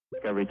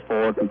Discovery's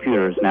 4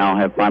 computers now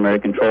have primary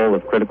control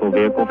of critical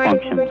vehicle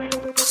functions.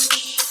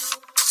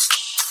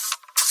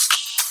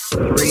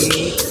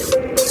 3,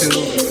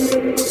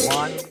 2,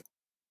 1.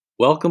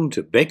 Welcome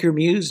to Baker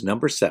Muse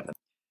number 7.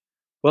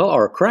 Well,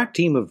 our crack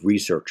team of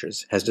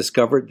researchers has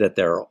discovered that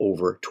there are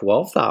over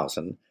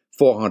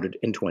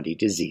 12,420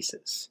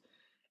 diseases.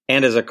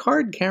 And as a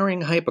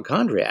card-carrying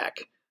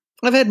hypochondriac,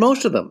 I've had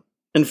most of them.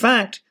 In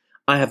fact,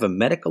 I have a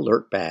medic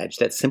alert badge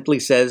that simply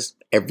says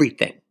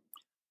everything.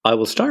 I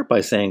will start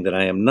by saying that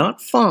I am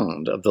not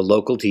fond of the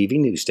local TV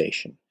news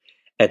station.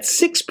 At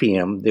 6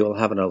 p.m., they will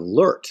have an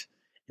alert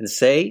and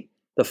say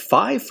the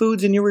 5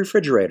 foods in your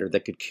refrigerator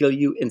that could kill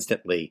you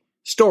instantly.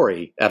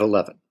 Story at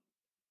 11.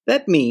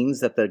 That means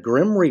that the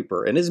Grim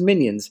Reaper and his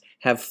minions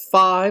have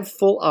 5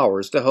 full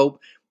hours to hope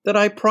that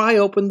I pry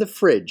open the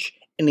fridge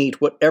and eat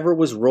whatever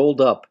was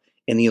rolled up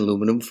in the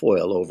aluminum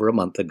foil over a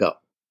month ago.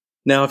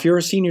 Now, if you're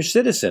a senior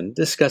citizen,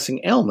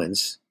 discussing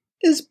ailments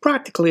is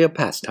practically a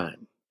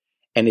pastime.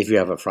 And if you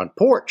have a front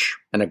porch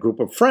and a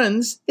group of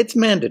friends, it's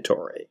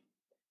mandatory.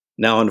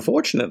 Now,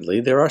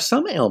 unfortunately, there are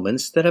some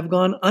ailments that have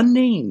gone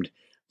unnamed,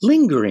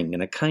 lingering in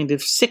a kind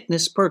of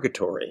sickness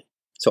purgatory.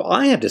 So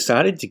I have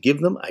decided to give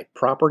them a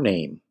proper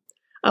name.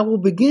 I will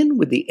begin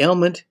with the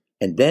ailment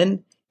and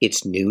then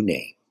its new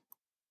name.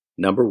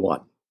 Number 1.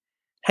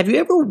 Have you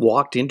ever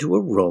walked into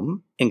a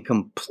room and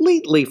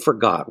completely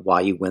forgot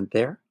why you went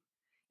there?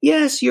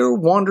 Yes, you're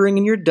wandering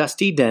in your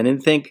dusty den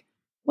and think,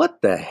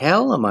 what the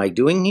hell am I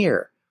doing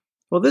here?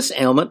 Well, this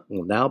ailment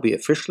will now be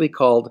officially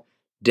called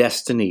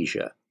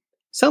dyskinesia.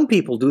 Some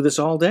people do this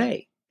all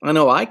day. I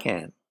know I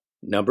can.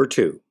 Number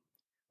 2.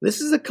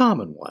 This is a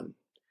common one.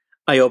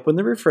 I open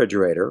the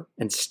refrigerator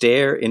and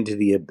stare into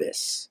the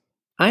abyss.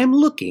 I am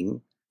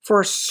looking for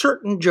a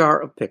certain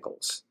jar of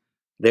pickles.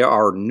 There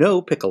are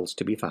no pickles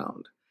to be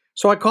found.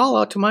 So I call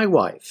out to my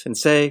wife and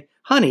say,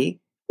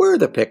 honey, where are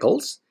the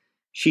pickles?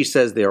 She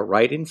says they're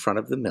right in front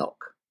of the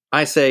milk.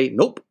 I say,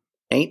 nope,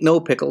 ain't no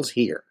pickles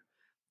here.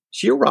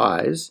 She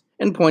arrives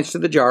and points to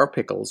the jar of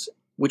pickles,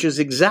 which is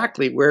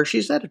exactly where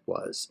she said it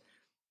was.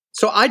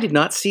 So I did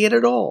not see it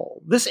at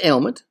all. This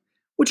ailment,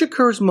 which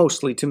occurs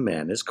mostly to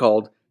men, is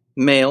called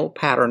male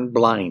pattern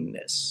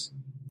blindness.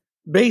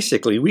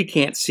 Basically, we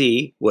can't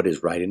see what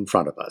is right in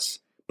front of us.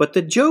 But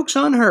the joke's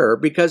on her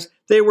because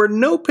there were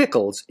no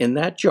pickles in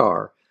that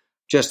jar,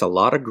 just a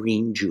lot of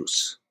green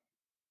juice.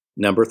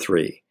 Number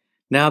 3.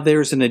 Now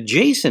there's an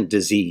adjacent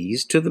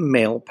disease to the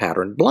male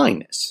pattern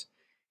blindness.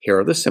 Here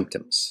are the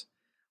symptoms.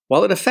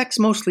 While it affects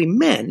mostly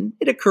men,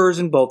 it occurs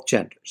in both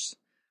genders.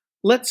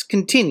 Let's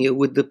continue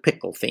with the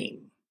pickle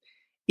theme.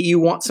 You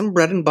want some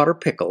bread and butter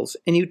pickles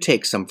and you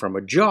take some from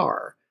a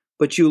jar,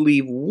 but you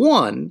leave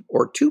 1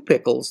 or 2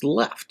 pickles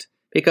left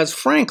because,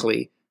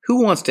 frankly,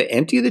 who wants to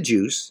empty the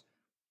juice,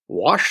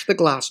 wash the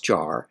glass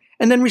jar,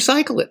 and then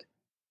recycle it?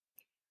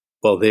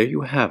 Well, there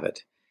you have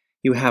it.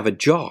 You have a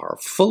jar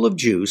full of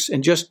juice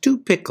and just 2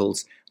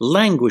 pickles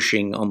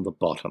languishing on the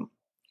bottom.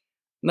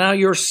 Now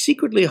you're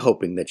secretly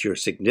hoping that your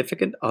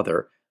significant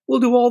other will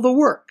do all the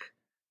work.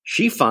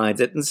 She finds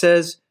it and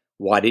says,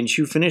 why didn't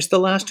you finish the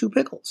last 2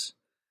 pickles?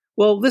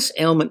 Well, this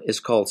ailment is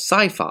called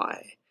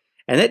sci-fi,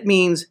 and it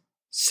means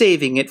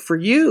saving it for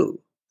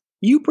you.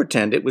 You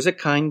pretend it was a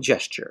kind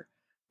gesture,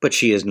 but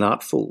she is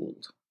not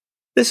fooled.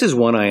 This is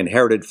one I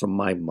inherited from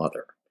my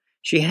mother.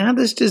 She had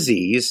this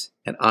disease,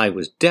 and I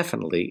was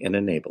definitely an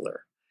enabler.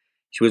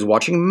 She was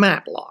watching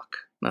Matlock.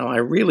 Now, I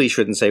really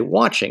shouldn't say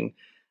watching.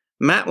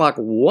 Matlock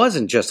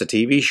wasn't just a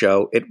TV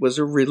show, it was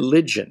a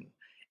religion,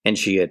 and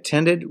she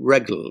attended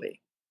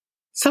regularly.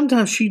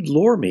 Sometimes she'd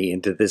lure me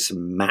into this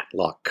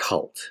Matlock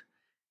cult.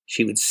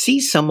 She would see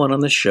someone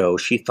on the show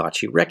she thought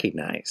she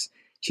recognized.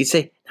 She'd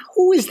say,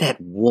 who is that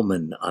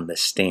woman on the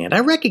stand? I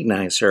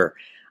recognize her.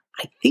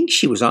 I think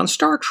she was on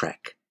Star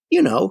Trek.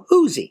 You know,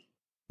 Whoozy.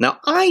 Now,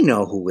 I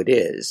know who it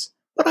is,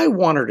 but I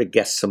want her to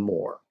guess some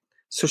more.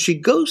 So she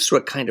goes through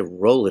a kind of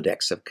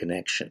Rolodex of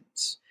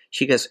connections.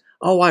 She goes,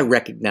 oh, I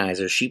recognize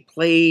her. She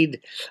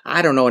played,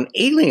 an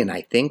alien, I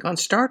think, on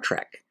Star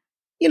Trek.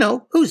 You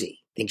know, Whoozy.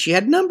 I think she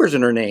had numbers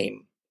in her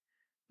name.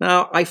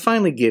 Now, I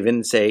finally give in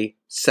and say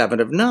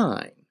 7 of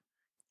 9.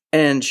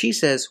 And she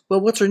says,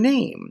 well, what's her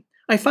name?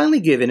 I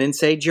finally give in and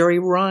say Jerry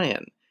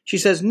Ryan. She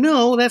says,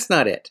 no, that's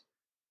not it.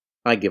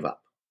 I give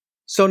up.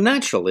 So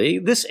naturally,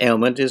 this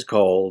ailment is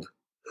called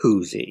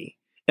Whoozy,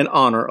 in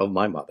honor of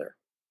my mother.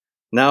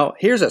 Now,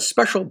 here's a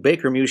special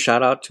Baker Muse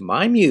shout-out to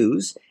my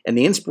muse and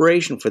the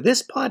inspiration for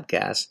this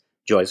podcast,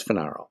 Joyce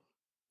Finaro.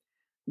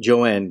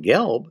 Joanne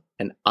Gelb,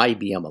 an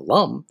IBM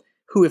alum,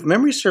 who, if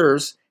memory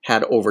serves,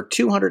 had over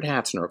 200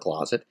 hats in her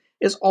closet,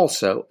 is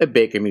also a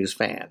Baker Muse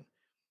fan.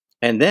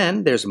 And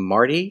then there's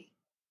Marty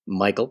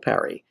Michael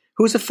Perry,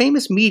 who is a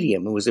famous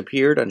medium who has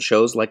appeared on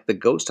shows like The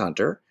Ghost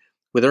Hunter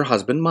with her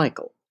husband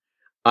Michael.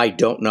 I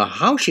don't know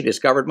how she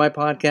discovered my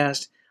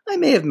podcast. I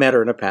may have met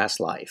her in a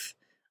past life.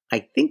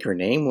 I think her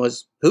name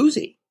was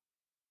Whoozy.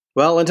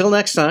 Well, until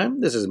next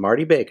time, this is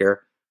Marty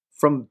Baker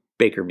from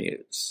Baker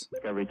Muse.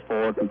 Discovery's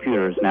 4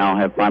 computers now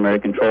have primary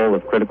control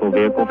of critical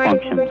vehicle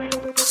functions.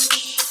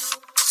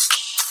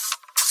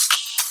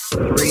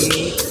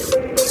 3,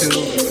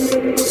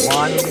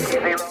 1,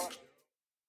 0.